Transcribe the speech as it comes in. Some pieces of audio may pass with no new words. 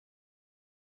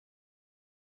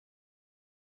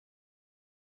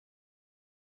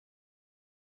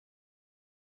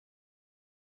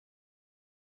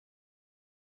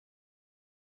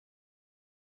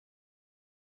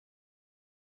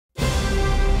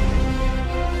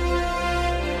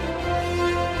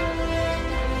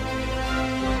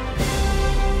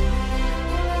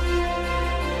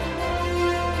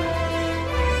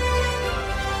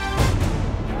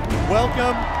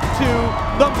welcome to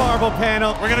the Marvel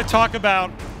panel. We're going to talk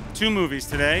about two movies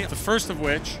today, the first of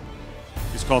which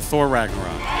is called Thor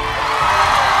Ragnarok.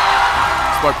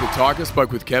 Spoke with Tyker,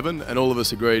 spoke with Kevin, and all of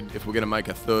us agreed if we're going to make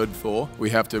a third Thor,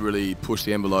 we have to really push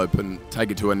the envelope and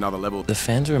take it to another level. The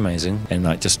fans are amazing, and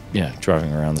like just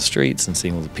driving around the streets and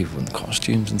seeing all the people in the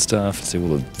costumes and stuff, see all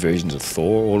the versions of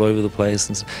Thor all over the place,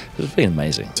 and it's been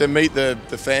amazing. To meet the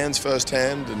fans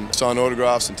firsthand and sign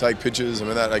autographs and take pictures, I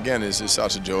mean that again is just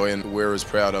such a joy, and we're as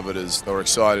proud of it or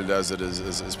excited as it is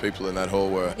as people in that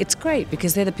hall were. It's great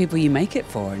because they're the people you make it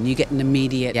for, and you get an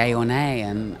immediate yay or nay,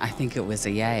 and I think it was a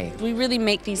yay. We really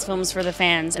make these films for the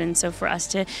fans, and so for us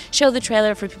to show the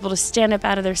trailer, for people to stand up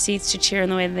out of their seats to cheer in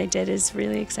the way that they did is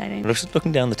really exciting. I was just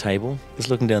looking down the table, just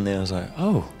looking down there, I was like,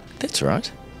 oh, that's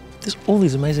right. There's all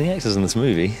these amazing actors in this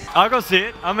movie. I'll go see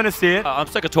it. I'm going to see it. I'm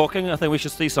sick of talking. I think we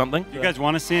should see something. You guys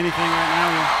want to see anything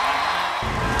right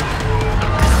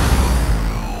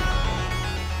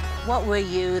now? What were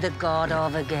you the god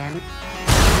of again?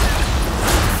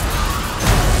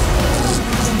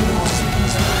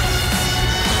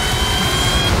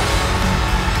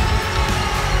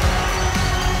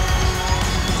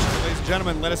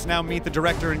 Gentlemen, let us now meet the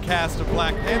director and cast of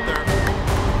Black Panther.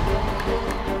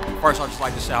 First, I'd just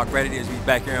like to say how great it is to be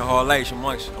back here in Hall H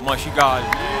amongst you guys.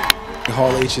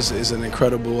 Hall H is an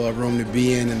incredible room to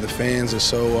be in, and the fans are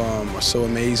so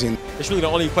amazing. It's really the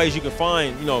only place you can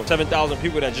find, 7,000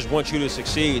 people that just want you to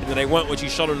succeed, and they want what you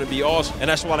show them to be awesome, and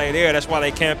that's why they're there, that's why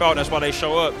they camp out, that's why they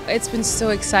show up. It's been so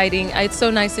exciting. It's so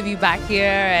nice to be back here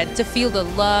and to feel the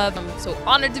love. I'm so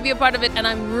honored to be a part of it, and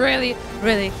I'm really,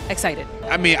 really excited.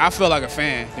 I mean, I feel like a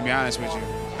fan, to be honest with you.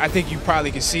 I think you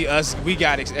probably can see us, we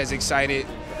got as excited.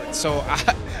 So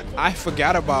I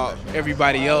forgot about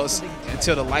everybody else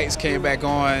until the lights came back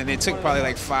on. It took probably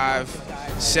like 5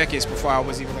 seconds before I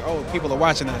was even like, oh, people are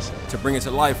watching us. To bring it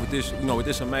to life with this, with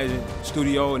this amazing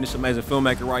studio and this amazing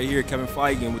filmmaker right here, Kevin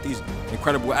Feige, and with these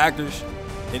incredible actors,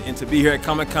 and to be here at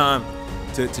Comic-Con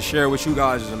to share with you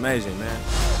guys is amazing,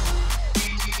 man.